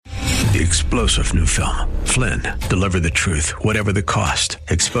The explosive new film, Flynn, deliver the truth, whatever the cost,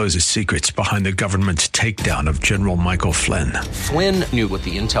 exposes secrets behind the government's takedown of General Michael Flynn. Flynn knew what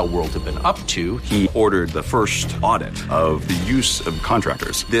the intel world had been up to. He ordered the first audit of the use of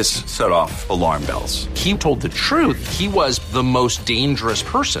contractors. This set off alarm bells. He told the truth. He was the most dangerous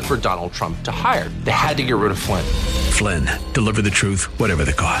person for Donald Trump to hire. They had to get rid of Flynn. Flynn, deliver the truth, whatever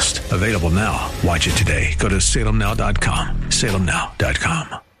the cost. Available now. Watch it today. Go to salemnow.com.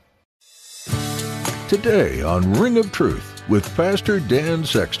 salemnow.com. Today on Ring of Truth with Pastor Dan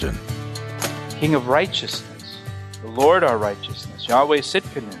Sexton. King of righteousness, the Lord our righteousness, Yahweh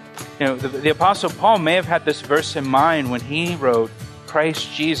Sitkanu. You know, the Apostle Paul may have had this verse in mind when he wrote, Christ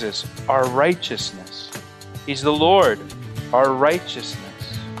Jesus, our righteousness. He's the Lord, our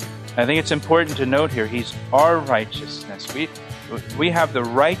righteousness. I think it's important to note here, He's our righteousness. We have the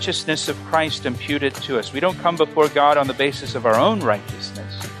righteousness of Christ imputed to us. We don't come before God on the basis of our own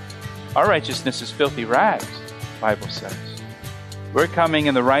righteousness. Our righteousness is filthy rags, the Bible says. We're coming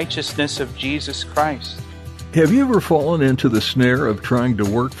in the righteousness of Jesus Christ. Have you ever fallen into the snare of trying to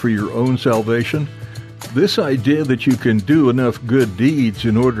work for your own salvation? This idea that you can do enough good deeds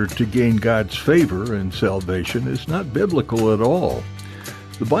in order to gain God's favor and salvation is not biblical at all.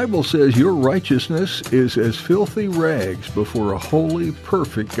 The Bible says your righteousness is as filthy rags before a holy,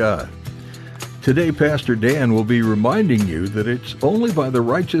 perfect God. Today, Pastor Dan will be reminding you that it's only by the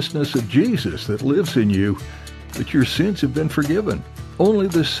righteousness of Jesus that lives in you that your sins have been forgiven. Only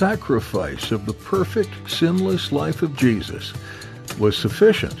the sacrifice of the perfect, sinless life of Jesus was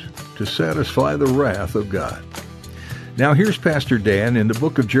sufficient to satisfy the wrath of God. Now here's Pastor Dan in the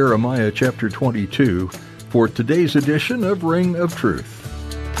book of Jeremiah, chapter 22, for today's edition of Ring of Truth.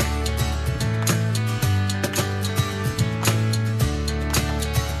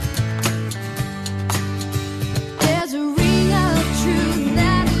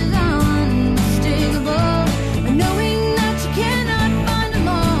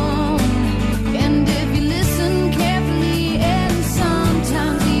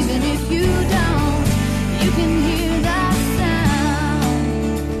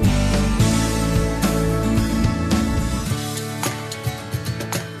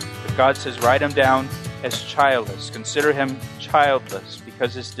 God says, write him down as childless. Consider him childless,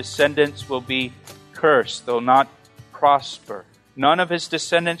 because his descendants will be cursed. They'll not prosper. None of his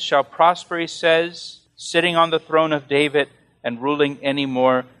descendants shall prosper, he says, sitting on the throne of David and ruling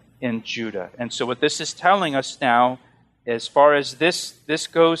anymore in Judah. And so what this is telling us now, as far as this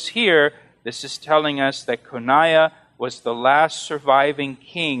goes here, this is telling us that Coniah was the last surviving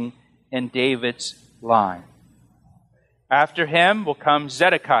king in David's line. After him will come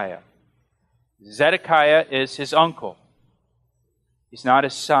Zedekiah. Zedekiah is his uncle. He's not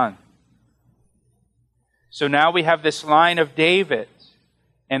his son. So now we have this line of David,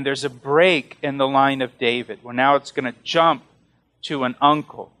 and there's a break in the line of David, where now it's going to jump to an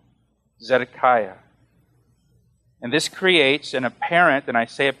uncle, Zedekiah. And this creates an apparent, and I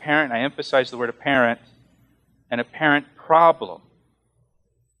say apparent, I emphasize the word apparent, an apparent problem.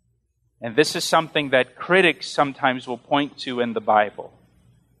 And this is something that critics sometimes will point to in the Bible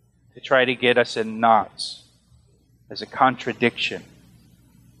to try to get us in knots as a contradiction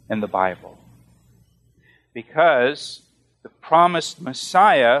in the Bible. Because the promised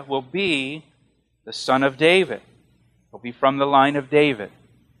Messiah will be the son of David. He'll be from the line of David.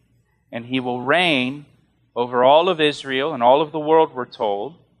 And he will reign over all of Israel and all of the world, we're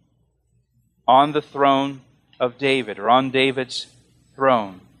told, on the throne of David, or on David's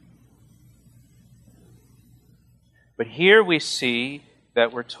throne. But here we see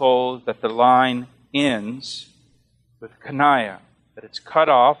that we're told that the line ends with Coniah, that it's cut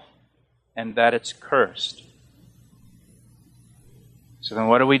off and that it's cursed. So then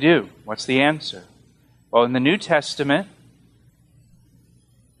what do we do? What's the answer? Well, in the New Testament,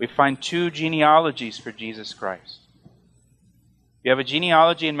 we find two genealogies for Jesus Christ. You have a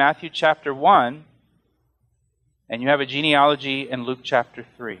genealogy in Matthew chapter 1, and you have a genealogy in Luke chapter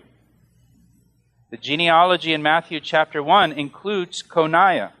 3. The genealogy in Matthew chapter 1 includes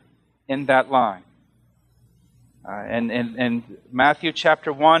Coniah in that line. And Matthew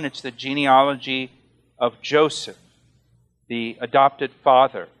chapter 1, it's the genealogy of Joseph, the adopted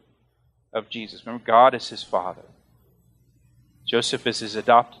father of Jesus. Remember, God is his father. Joseph is his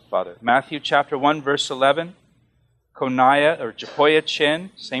adopted father. Matthew chapter 1, verse 11, Coniah, or Jehoiachin,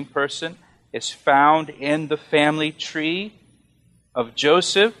 same person, is found in the family tree of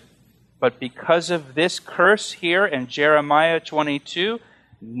Joseph. But because of this curse here in Jeremiah 22,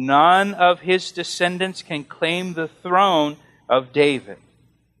 none of his descendants can claim the throne of David,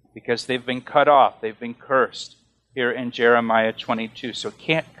 because they've been cut off, they've been cursed here in Jeremiah 22. So it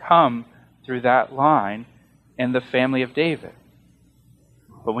can't come through that line in the family of David.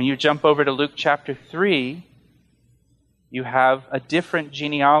 But when you jump over to Luke chapter 3, you have a different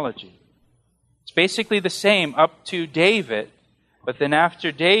genealogy. It's basically the same up to David, but then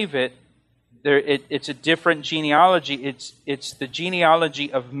after David, it's a different genealogy. It's the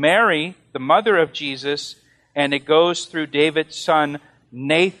genealogy of Mary, the mother of Jesus, and it goes through David's son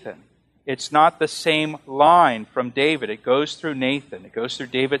Nathan. It's not the same line from David. It goes through Nathan. It goes through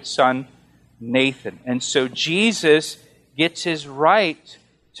David's son Nathan. And so Jesus gets his right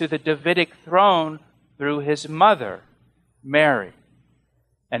to the Davidic throne through his mother, Mary,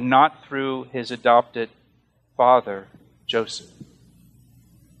 and not through his adopted father, Joseph.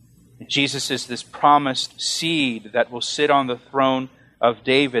 And Jesus is this promised seed that will sit on the throne of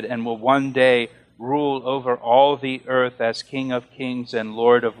David and will one day rule over all the earth as King of Kings and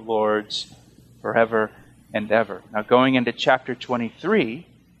Lord of Lords forever and ever. Now going into chapter 23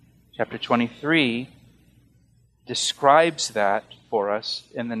 describes that for us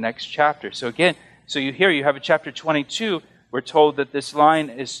in the next chapter. So again, you have a chapter 22, we're told that this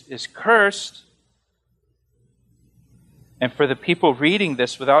line is cursed. And for the people reading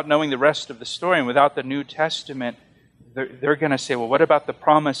this without knowing the rest of the story and without the New Testament, they're going to say, well, what about the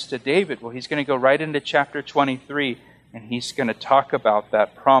promise to David? Well, he's going to go right into chapter 23, and he's going to talk about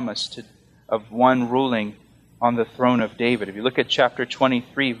that promise of one ruling on the throne of David. If you look at chapter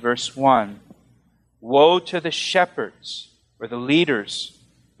 23, verse 1, woe to the shepherds, or the leaders,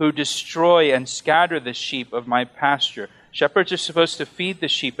 who destroy and scatter the sheep of my pasture. Shepherds are supposed to feed the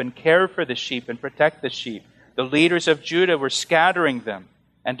sheep and care for the sheep and protect the sheep. The leaders of Judah were scattering them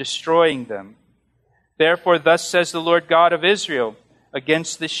and destroying them. Therefore, thus says the Lord God of Israel,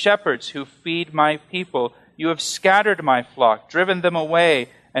 against the shepherds who feed my people, you have scattered my flock, driven them away,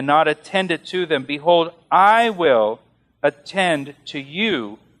 and not attended to them. Behold, I will attend to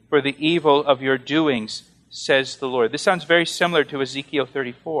you for the evil of your doings, says the Lord. This sounds very similar to Ezekiel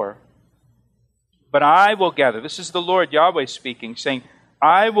 34. But I will gather, this is the Lord Yahweh speaking, saying,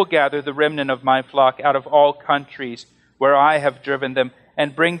 I will gather the remnant of my flock out of all countries where I have driven them,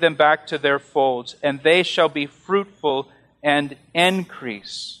 and bring them back to their folds, and they shall be fruitful and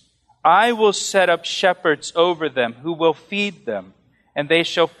increase. I will set up shepherds over them who will feed them, and they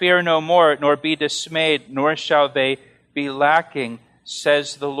shall fear no more, nor be dismayed, nor shall they be lacking,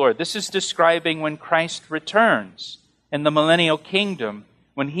 says the Lord. This is describing when Christ returns in the millennial kingdom,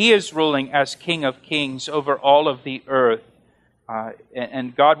 when he is ruling as King of Kings over all of the earth.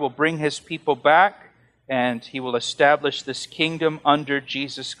 And God will bring his people back, and he will establish this kingdom under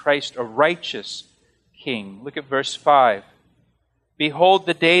Jesus Christ, a righteous king. Look at verse 5. Behold,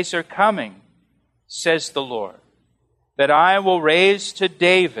 the days are coming, says the Lord, that I will raise to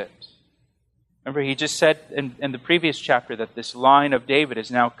David. Remember, he just said in the previous chapter that this line of David is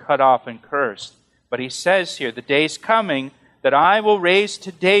now cut off and cursed. But he says here, the days coming that I will raise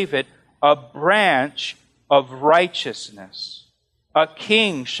to David a branch of righteousness. A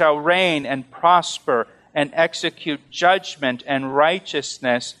king shall reign and prosper and execute judgment and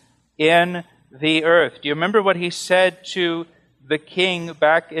righteousness in the earth. Do you remember what he said to the king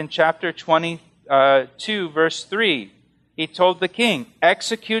back in chapter 22, verse 3? He told the king,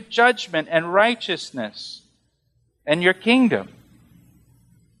 execute judgment and righteousness in your kingdom.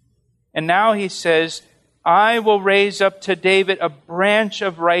 And now he says, I will raise up to David a branch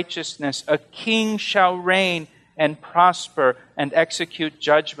of righteousness. A king shall reign and prosper and execute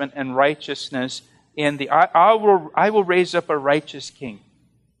judgment and righteousness in the... I will raise up a righteous king.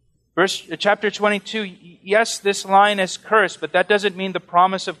 Chapter 22, yes, this line is cursed, but that doesn't mean the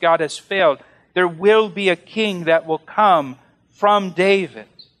promise of God has failed. There will be a king that will come from David.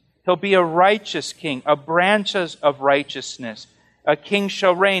 He'll be a righteous king, a branch of righteousness. A king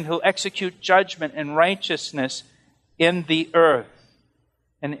shall reign. He'll execute judgment and righteousness in the earth.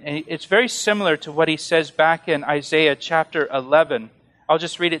 And it's very similar to what he says back in Isaiah chapter 11. I'll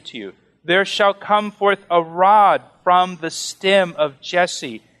just read it to you. There shall come forth a rod from the stem of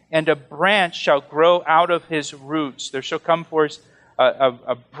Jesse, and a branch shall grow out of his roots. There shall come forth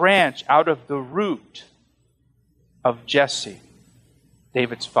a branch out of the root of Jesse,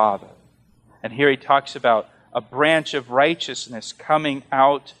 David's father. And here he talks about a branch of righteousness coming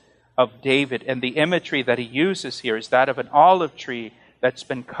out of David. And the imagery that he uses here is that of an olive tree that's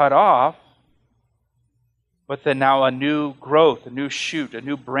been cut off, but then now a new growth, a new shoot, a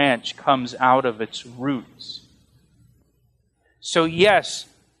new branch comes out of its roots. So yes,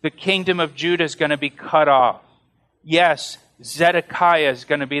 the kingdom of Judah is going to be cut off. Yes, Zedekiah is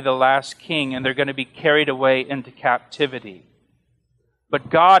going to be the last king, and they're going to be carried away into captivity.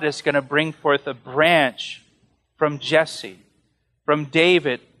 But God is going to bring forth a branch from Jesse, from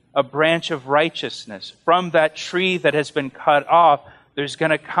David, a branch of righteousness. From that tree that has been cut off, there's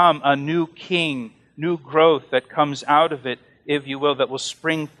going to come a new king, new growth that comes out of it, if you will, that will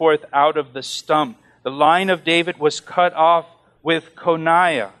spring forth out of the stump. The line of David was cut off with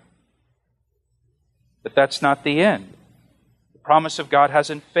Coniah. But that's not the end. The promise of God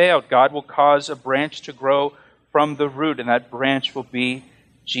hasn't failed. God will cause a branch to grow from the root, and that branch will be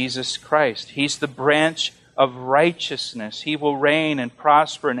Jesus Christ. He's the branch of righteousness. He will reign and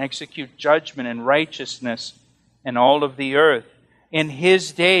prosper and execute judgment and righteousness in all of the earth. In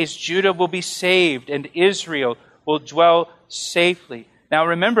His days, Judah will be saved and Israel will dwell safely. Now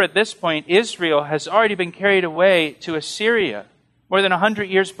remember, at this point, Israel has already been carried away to Assyria more than 100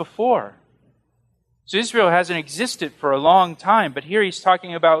 years before. So Israel hasn't existed for a long time, but here he's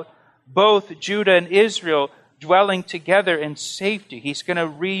talking about both Judah and Israel dwelling together in safety. He's going to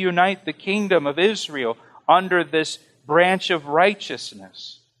reunite the kingdom of Israel under this branch of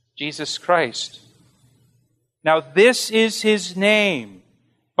righteousness, Jesus Christ. Now this is His name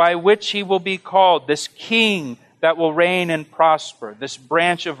by which He will be called, this King that will reign and prosper, this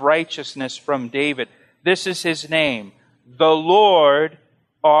branch of righteousness from David. This is His name, the Lord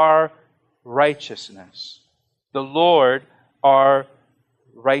our righteousness. The Lord our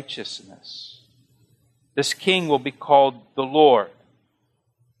righteousness. This King will be called the Lord,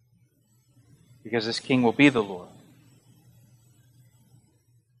 because this King will be the Lord.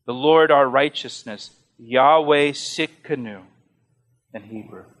 The Lord our righteousness, Yahweh Sitkanu in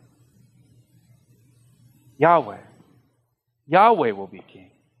Hebrew. Yahweh. Yahweh will be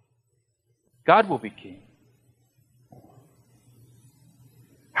king. God will be king.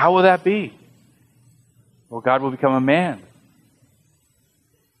 How will that be? Well, God will become a man,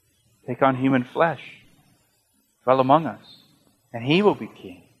 take on human flesh, dwell among us, and He will be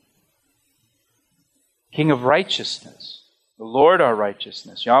king. King of righteousness, the Lord our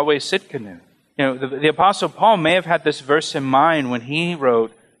righteousness, Yahweh Sitkanu. You know, the Apostle Paul may have had this verse in mind when he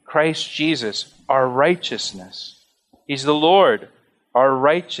wrote, Christ Jesus, our righteousness. He's the Lord, our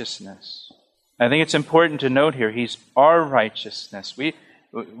righteousness. I think it's important to note here, He's our righteousness.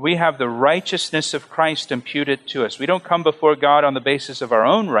 We have the righteousness of Christ imputed to us. We don't come before God on the basis of our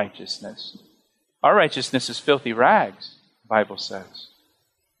own righteousness. Our righteousness is filthy rags, the Bible says.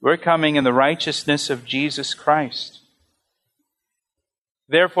 We're coming in the righteousness of Jesus Christ.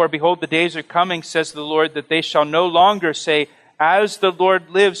 Therefore, behold, the days are coming, says the Lord, that they shall no longer say, as the Lord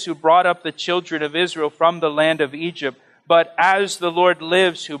lives who brought up the children of Israel from the land of Egypt, but as the Lord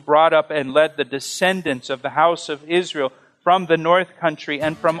lives who brought up and led the descendants of the house of Israel from the north country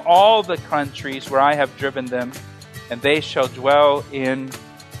and from all the countries where I have driven them, and they shall dwell in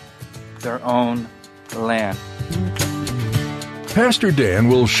their own land. Pastor Dan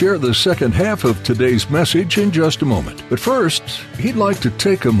will share the second half of today's message in just a moment. But first, he'd like to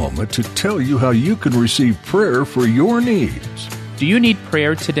take a moment to tell you how you can receive prayer for your needs. Do you need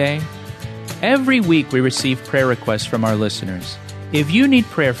prayer today? Every week we receive prayer requests from our listeners. If you need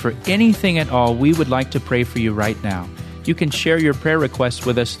prayer for anything at all, we would like to pray for you right now. You can share your prayer requests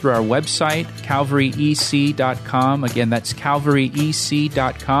with us through our website, calvaryec.com. Again, that's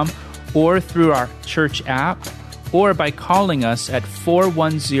calvaryec.com, or through our church app, or by calling us at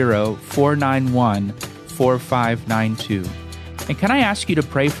 410-491-4592. And can I ask you to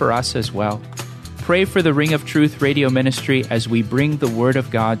pray for us as well? Pray for the Ring of Truth radio ministry as we bring the Word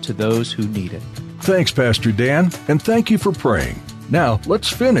of God to those who need it. Thanks, Pastor Dan, and thank you for praying. Now, let's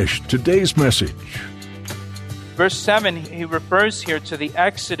finish today's message. Verse 7, he refers here to the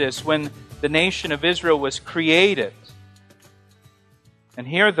Exodus when the nation of Israel was created. And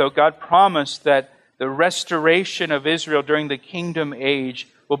here, though, God promised that the restoration of Israel during the kingdom age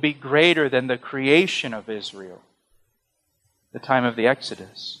will be greater than the creation of Israel, the time of the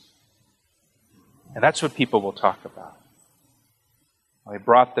Exodus. And that's what people will talk about. He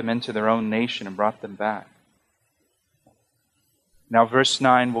brought them into their own nation and brought them back. Now, verse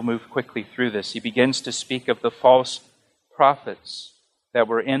 9, we'll move quickly through this. He begins to speak of the false prophets that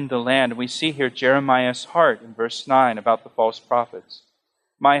were in the land. And we see here Jeremiah's heart in verse 9 about the false prophets.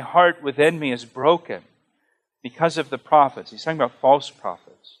 My heart within me is broken because of the prophets. He's talking about false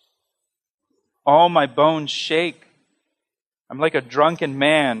prophets. All my bones shake. I'm like a drunken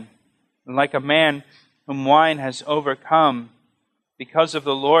man, and like a man whom wine has overcome because of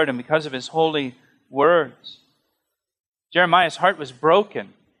the Lord and because of His holy words. Jeremiah's heart was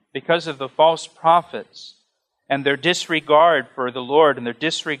broken because of the false prophets and their disregard for the Lord and their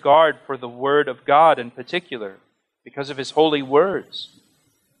disregard for the Word of God in particular, because of His holy words.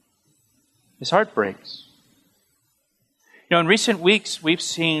 His heart breaks. You know, in recent weeks, we've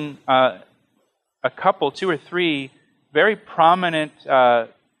seen a couple, 2 or 3, very prominent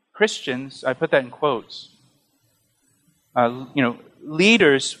Christians, I put that in quotes,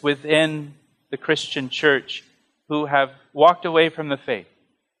 leaders within the Christian church who have walked away from the faith.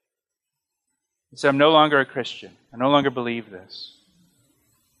 He said, I'm no longer a Christian. I no longer believe this.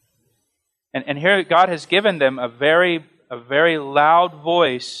 And here God has given them a very loud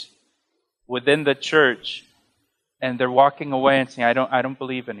voice within the church, and they're walking away and saying, I don't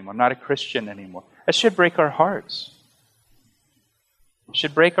believe anymore. I'm not a Christian anymore. That should break our hearts. It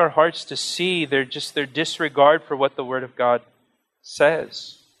should break our hearts to see their disregard for what the Word of God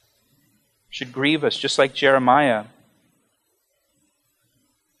says. It should grieve us, just like Jeremiah.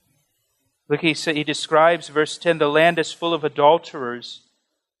 Look, he describes, verse 10, the land is full of adulterers,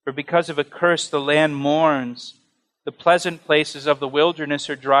 for because of a curse the land mourns. The pleasant places of the wilderness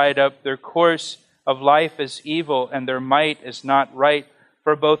are dried up. Their course of life is evil, and their might is not right.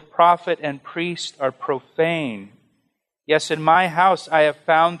 For both prophet and priest are profane. Yes, in my house I have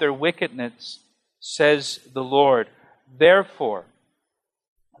found their wickedness, says the Lord. Therefore,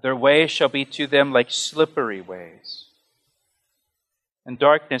 their way shall be to them like slippery ways. In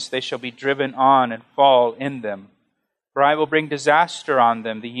darkness they shall be driven on and fall in them. For I will bring disaster on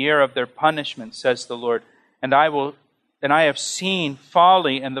them, the year of their punishment, says the Lord. And I have seen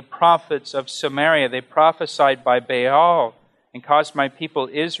folly in the prophets of Samaria. They prophesied by Baal and caused my people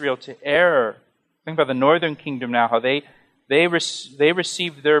Israel to err. Think about the northern kingdom now, how they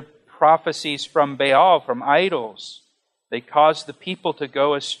received their prophecies from Baal, from idols. They caused the people to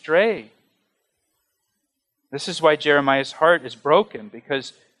go astray. This is why Jeremiah's heart is broken,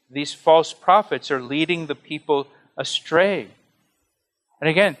 because these false prophets are leading the people astray. And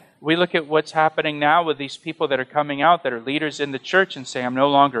again, we look at what's happening now with these people that are coming out, that are leaders in the church, and say, I'm no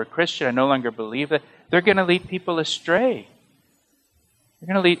longer a Christian, I no longer believe that. They're going to lead people astray.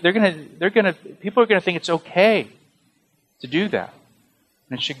 People are going to think it's okay to do that.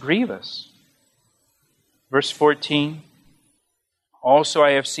 And it should grieve us. Verse 14, also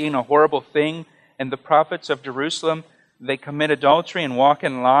I have seen a horrible thing in the prophets of Jerusalem. They commit adultery and walk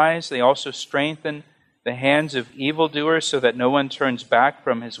in lies. They also strengthen the hands of evildoers so that no one turns back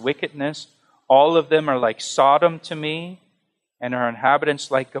from his wickedness. All of them are like Sodom to me, and our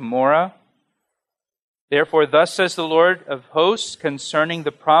inhabitants like Gomorrah. Therefore, thus says the Lord of hosts concerning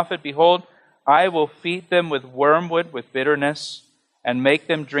the prophet, behold, I will feed them with wormwood, with bitterness, and make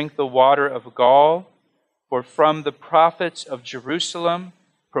them drink the water of gall. For from the prophets of Jerusalem,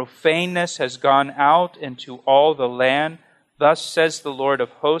 profaneness has gone out into all the land. Thus says the Lord of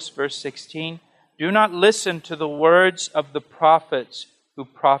hosts, verse 16, do not listen to the words of the prophets who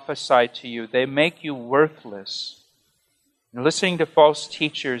prophesy to you. They make you worthless. And listening to false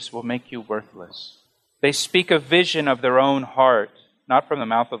teachers will make you worthless. They speak a vision of their own heart, not from the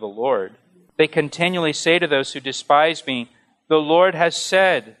mouth of the Lord. They continually say to those who despise me, the Lord has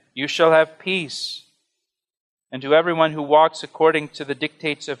said, you shall have peace. And to everyone who walks according to the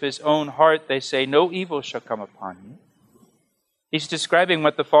dictates of his own heart, they say, no evil shall come upon you. He's describing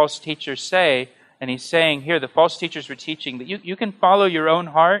what the false teachers say, and he's saying here, the false teachers were teaching that you can follow your own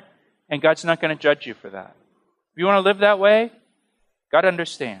heart, and God's not going to judge you for that. If you want to live that way, God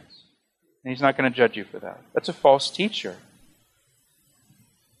understands. And he's not going to judge you for that. That's a false teacher.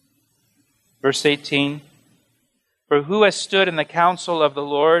 Verse 18, for who has stood in the counsel of the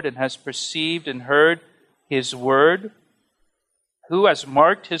Lord and has perceived and heard his word? Who has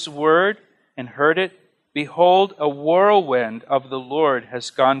marked his word and heard it? Behold, a whirlwind of the Lord has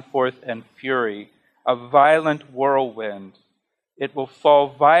gone forth in fury, a violent whirlwind. It will fall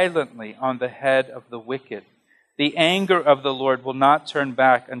violently on the head of the wicked. The anger of the Lord will not turn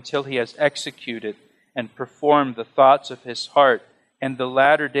back until he has executed and performed the thoughts of his heart. In the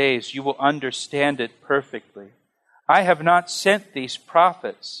latter days you will understand it perfectly. I have not sent these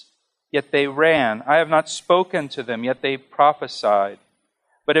prophets, yet they ran. I have not spoken to them, yet they prophesied.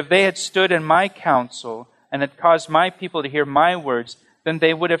 But if they had stood in my counsel and had caused my people to hear my words, then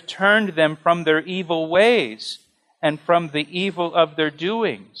they would have turned them from their evil ways and from the evil of their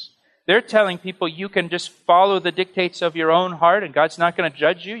doings. They're telling people you can just follow the dictates of your own heart and God's not going to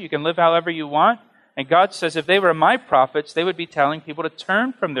judge you. You can live however you want. And God says if they were my prophets, they would be telling people to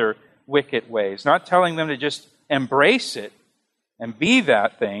turn from their wicked ways, not telling them to just embrace it and be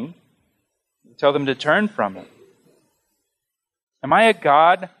that thing. Tell them to turn from it. Am I a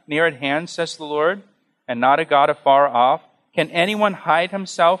God near at hand, says the Lord, and not a God afar off? Can anyone hide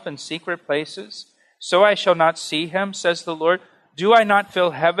himself in secret places? So I shall not see him, says the Lord. Do I not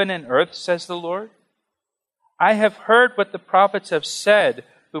fill heaven and earth, says the Lord? I have heard what the prophets have said,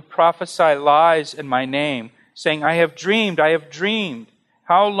 who prophesy lies in my name, saying, I have dreamed, I have dreamed.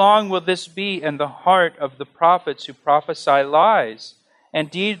 How long will this be in the heart of the prophets who prophesy lies?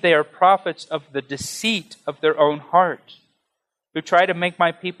 Indeed, they are prophets of the deceit of their own heart, who try to make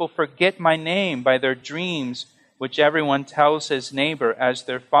my people forget my name by their dreams, which everyone tells his neighbor, as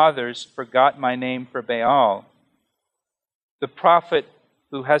their fathers forgot my name for Baal. The prophet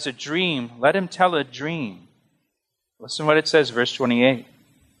who has a dream, let him tell a dream. Listen what it says, verse 28.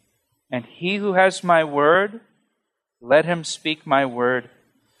 And he who has my word, let him speak my word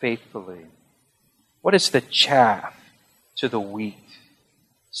faithfully. What is the chaff to the wheat,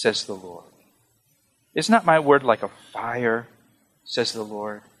 says the Lord? Is not my word like a fire, says the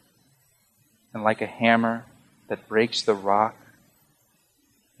Lord, and like a hammer that breaks the rock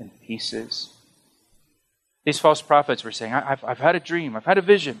in pieces? These false prophets were saying, I've had a dream, I've had a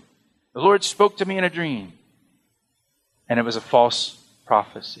vision. The Lord spoke to me in a dream. And it was a false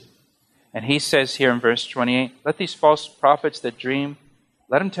prophecy. And he says here in verse 28, let these false prophets that dream,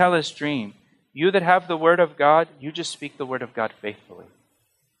 let them tell his dream. You that have the word of God, you just speak the word of God faithfully.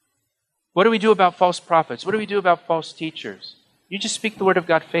 What do we do about false prophets? What do we do about false teachers? You just speak the word of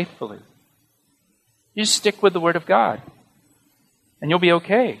God faithfully. You just stick with the word of God, and you'll be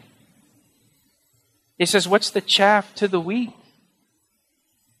okay. He says, what's the chaff to the wheat?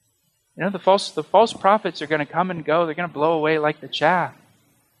 You know, the false prophets are going to come and go. They're going to blow away like the chaff.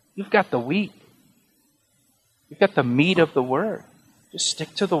 You've got the wheat. You've got the meat of the word. Just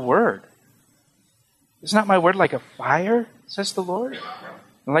stick to the word. Is not my word like a fire, says the Lord,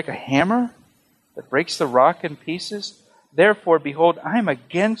 and like a hammer that breaks the rock in pieces? Therefore, behold, I am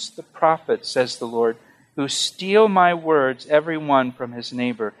against the prophets, says the Lord, who steal my words, every one from his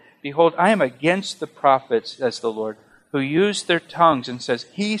neighbor. Behold, I am against the prophets, says the Lord, who use their tongues and says,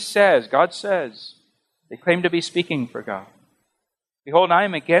 he says, God says. They claim to be speaking for God. Behold, I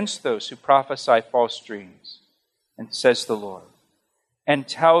am against those who prophesy false dreams, and says the Lord, and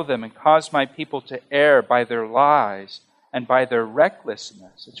tell them and cause my people to err by their lies and by their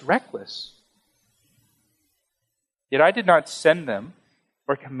recklessness. It's reckless. Yet I did not send them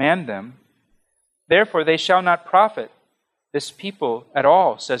or command them. Therefore they shall not profit this people at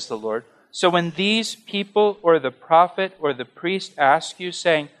all, says the Lord. So when these people or the prophet or the priest ask you,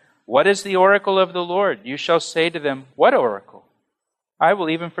 saying, what is the oracle of the Lord? You shall say to them, what oracle? I will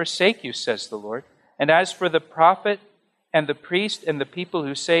even forsake you, says the Lord. And as for the prophet and the priest and the people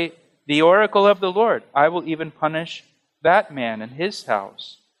who say, the oracle of the Lord, I will even punish that man and his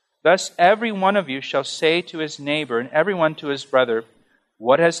house. Thus every one of you shall say to his neighbor and everyone to his brother,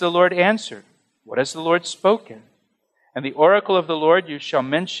 what has the Lord answered? What has the Lord spoken? And the oracle of the Lord you shall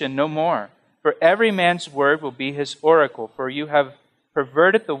mention no more, for every man's word will be his oracle, for you have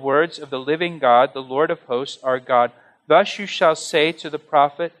perverted the words of the living God, the Lord of hosts, our God. Thus you shall say to the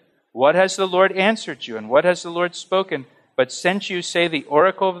prophet, what has the Lord answered you, and what has the Lord spoken? But since you say the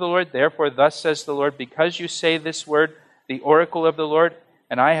oracle of the Lord, therefore thus says the Lord, because you say this word, the oracle of the Lord,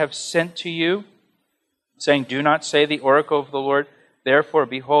 and I have sent to you, saying, do not say the oracle of the Lord, therefore,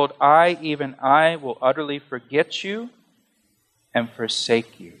 behold, I, even I, will utterly forget you and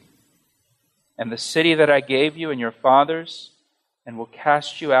forsake you, and the city that I gave you and your fathers, and will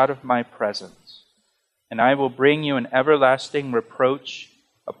cast you out of my presence. And I will bring you an everlasting reproach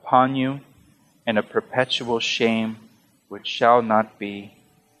upon you, and a perpetual shame which shall not be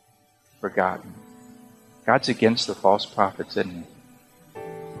forgotten. God's against the false prophets, isn't he?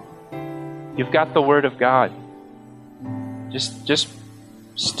 You've got the word of God. Just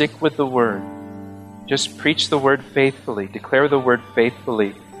stick with the word. Just preach the word faithfully. Declare the word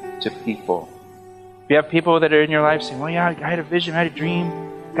faithfully to people. If you have people that are in your life saying, well, yeah, I had a vision, I had a dream.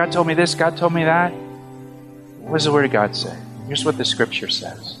 God told me this, God told me that. What does the word of God say? Here's what the scripture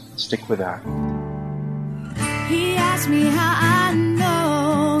says. Stick with that. He asked me how I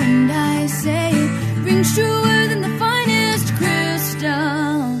know, and I say it rings truer than the finest crystal.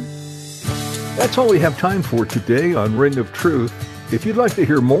 That's all we have time for today on Ring of Truth. If you'd like to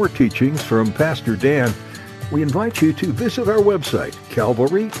hear more teachings from Pastor Dan, we invite you to visit our website,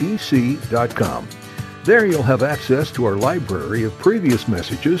 calvaryec.com. There you'll have access to our library of previous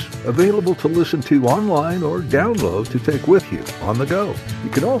messages available to listen to online or download to take with you on the go. You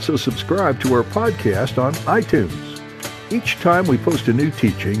can also subscribe to our podcast on iTunes. Each time we post a new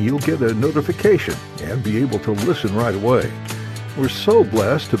teaching, you'll get a notification and be able to listen right away. We're so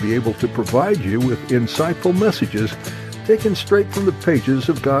blessed to be able to provide you with insightful messages taken straight from the pages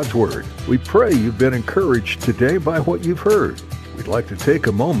of God's Word. We pray you've been encouraged today by what you've heard. We'd like to take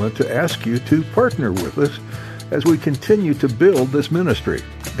a moment to ask you to partner with us as we continue to build this ministry.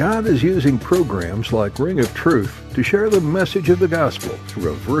 God is using programs like Ring of Truth to share the message of the gospel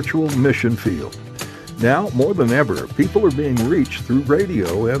through a virtual mission field. Now, more than ever, people are being reached through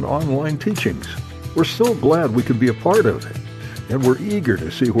radio and online teachings. We're so glad we can be a part of it. and we're eager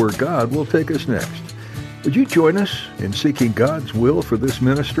to see where God will take us next. Would you join us in seeking God's will for this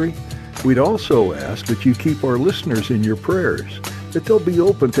ministry? We'd also ask that you keep our listeners in your prayers, that they'll be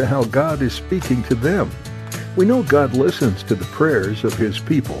open to how God is speaking to them. We know God listens to the prayers of His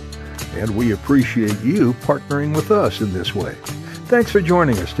people, and we appreciate you partnering with us in this way. Thanks for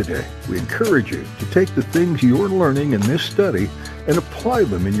joining us today. We encourage you to take the things you're learning in this study and apply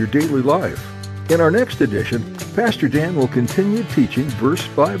them in your daily life. In our next edition, Pastor Dan will continue teaching verse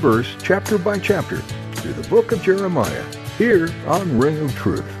by verse, chapter by chapter, through the book of Jeremiah, here on Ring of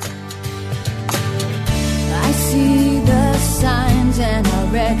Truth. I see the signs and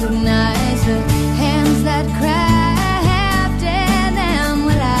I recognize the hands that crafted them.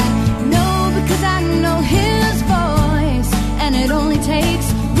 Well, I know because I know His voice, and it only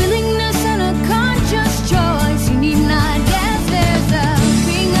takes willingness and a conscious choice. You need not guess, there's a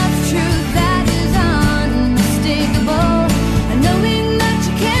ring of truth that is unmistakable, knowing that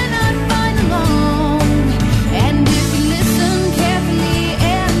you cannot find alone. And if you listen carefully,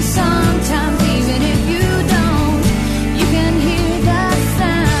 and sometimes even if you don't, you can hear the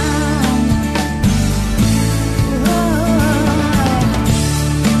sound.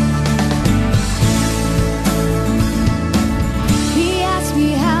 He asked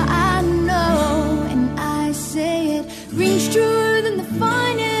me how I know, and I say it rings true.